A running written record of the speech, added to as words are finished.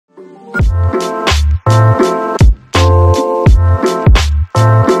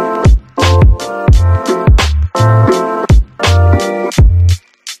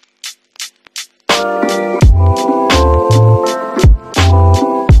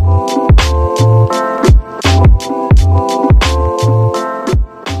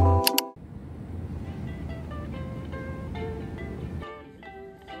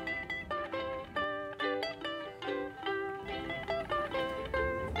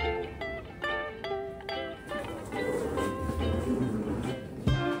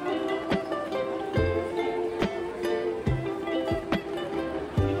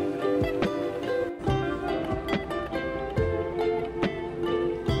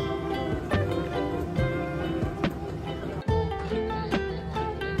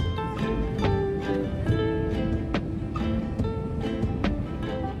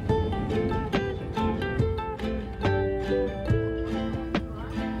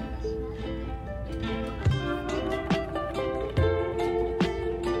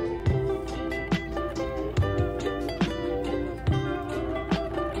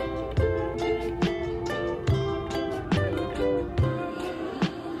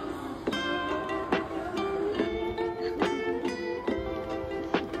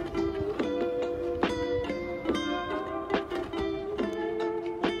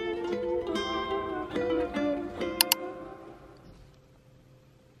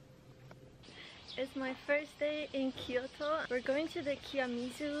It's my first day in Kyoto. We're going to the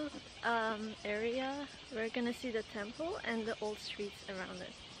Kiyomizu area. We're gonna see the temple and the old streets around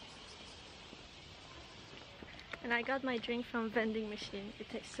it. And I got my drink from vending machine. It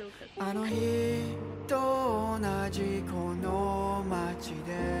tastes so good. あの日と同じこの街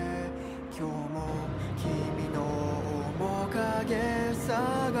で今日も君の面影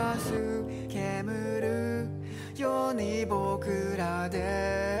探す煙るように僕ら出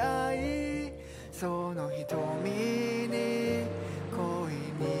会いその瞳に恋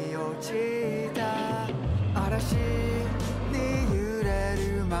に落ちた嵐に揺れ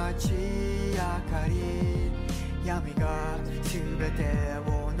る街明かり闇が全て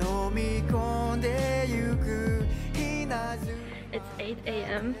を飲み込んでゆく It's 8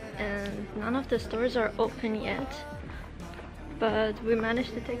 a.m. and none of the stores are open yet, but we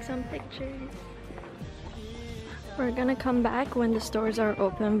managed to take some pictures. We're gonna come back when the stores are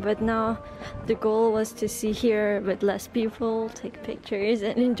open, but now the goal was to see here with less people, take pictures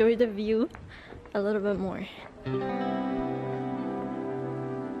and enjoy the view a little bit more.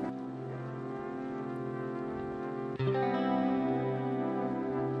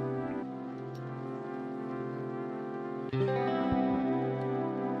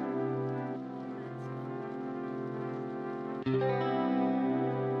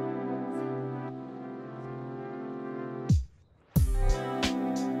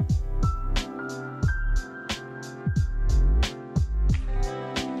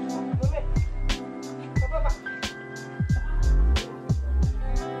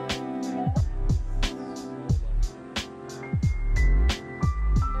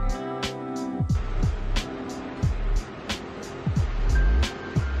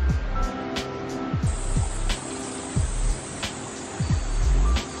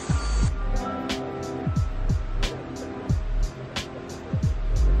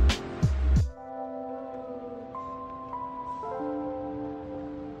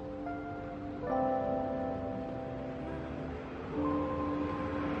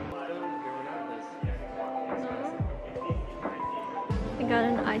 I got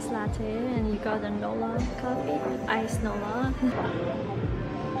an iced latte and you got a Nola coffee, iced Nola.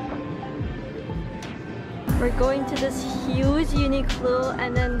 We're going to this huge Uniqlo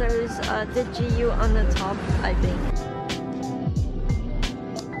and then there's the GU on the top, I think.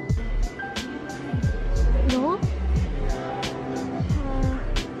 No?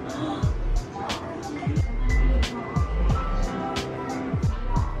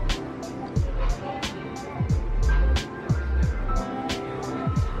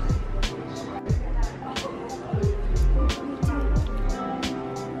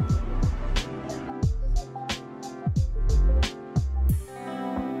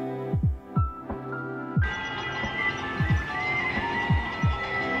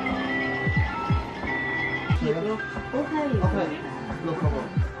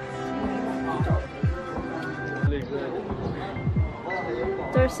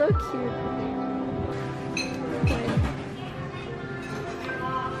 They're so cute.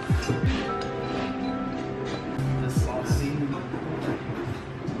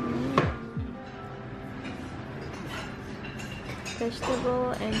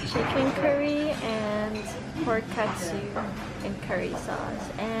 Vegetable and chicken curry and pork katsu and curry sauce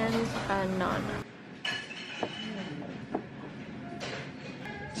and none.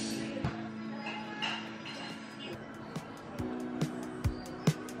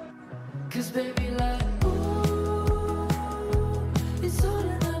 Cause baby like ooh, it's all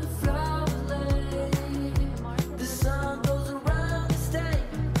another flower lane. The sun goes around the state.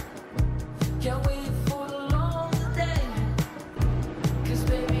 Can't wait for the long day. Cause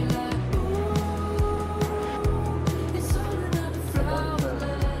baby like ooh, it's all another flower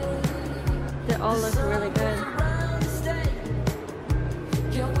lane. They all look really good.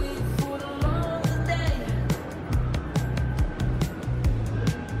 Can't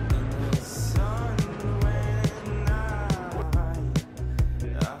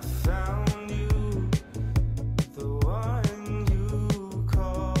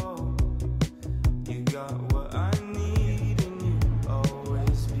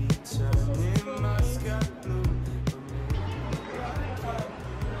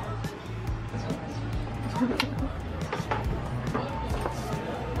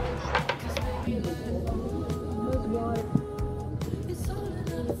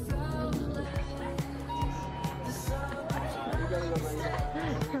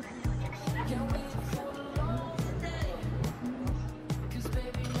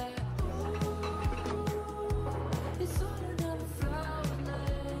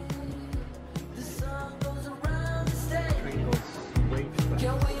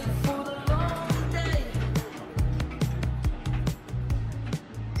wait for the long day.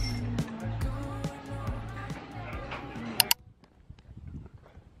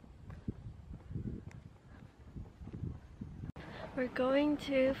 We're going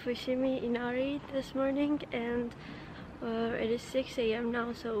to Fushimi Inari this morning, and it is 6 a.m.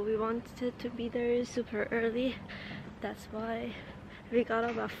 now, so we wanted to be there super early. That's why we got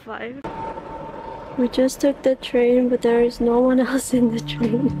up at 5. We just took the train, but there is no one else in the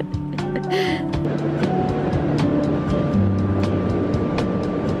train.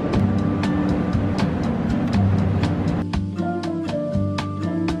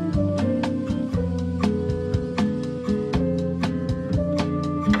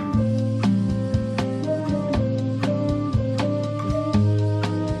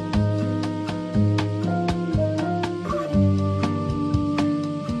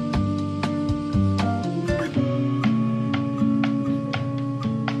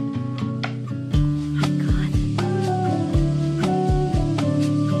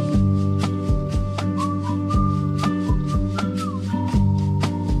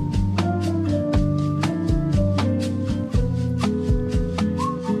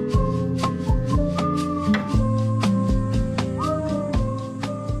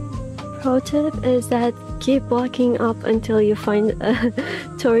 Pro tip is that keep walking up until you find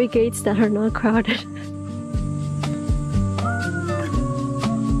torii gates that are not crowded.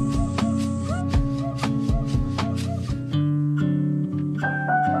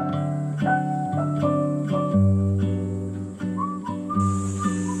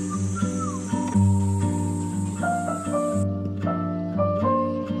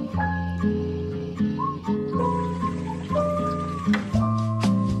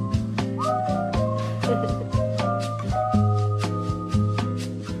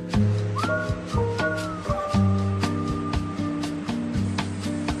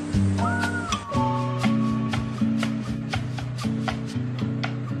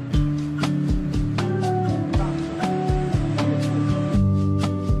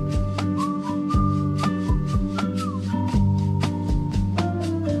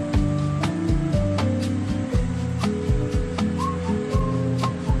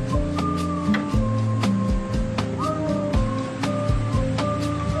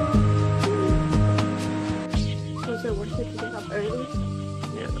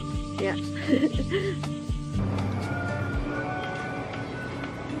 Yeah.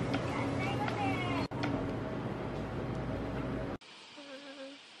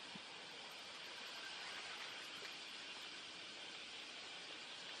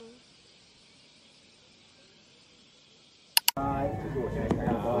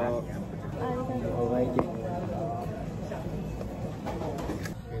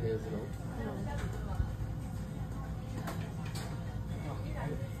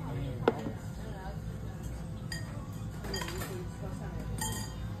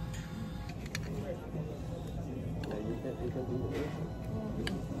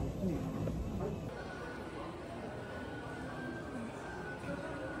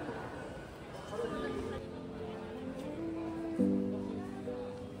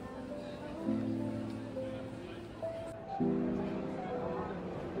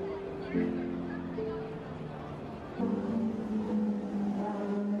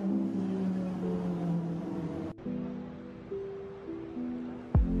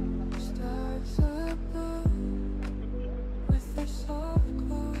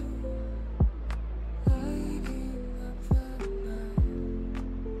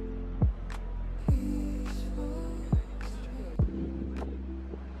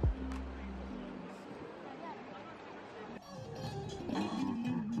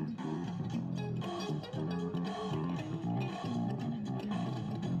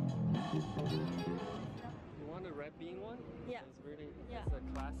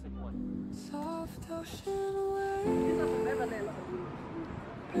 classic one. Soft ocean waves, melody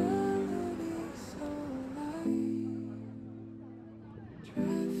so light,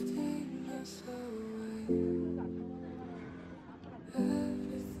 drifting us away.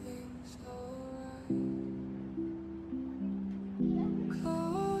 Everything's alright.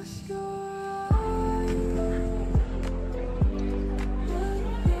 Close your eyes.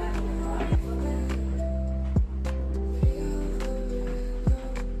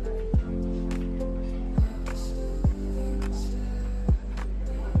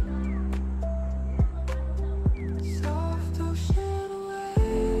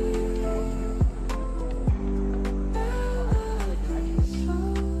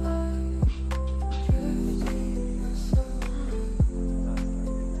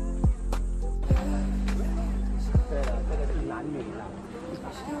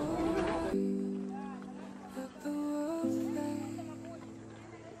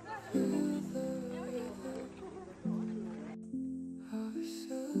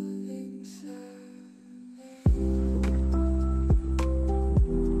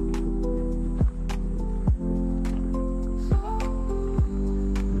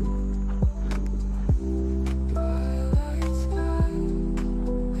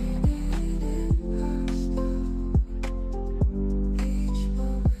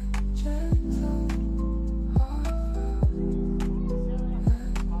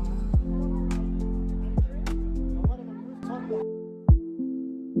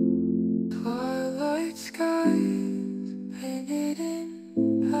 Twilight sky.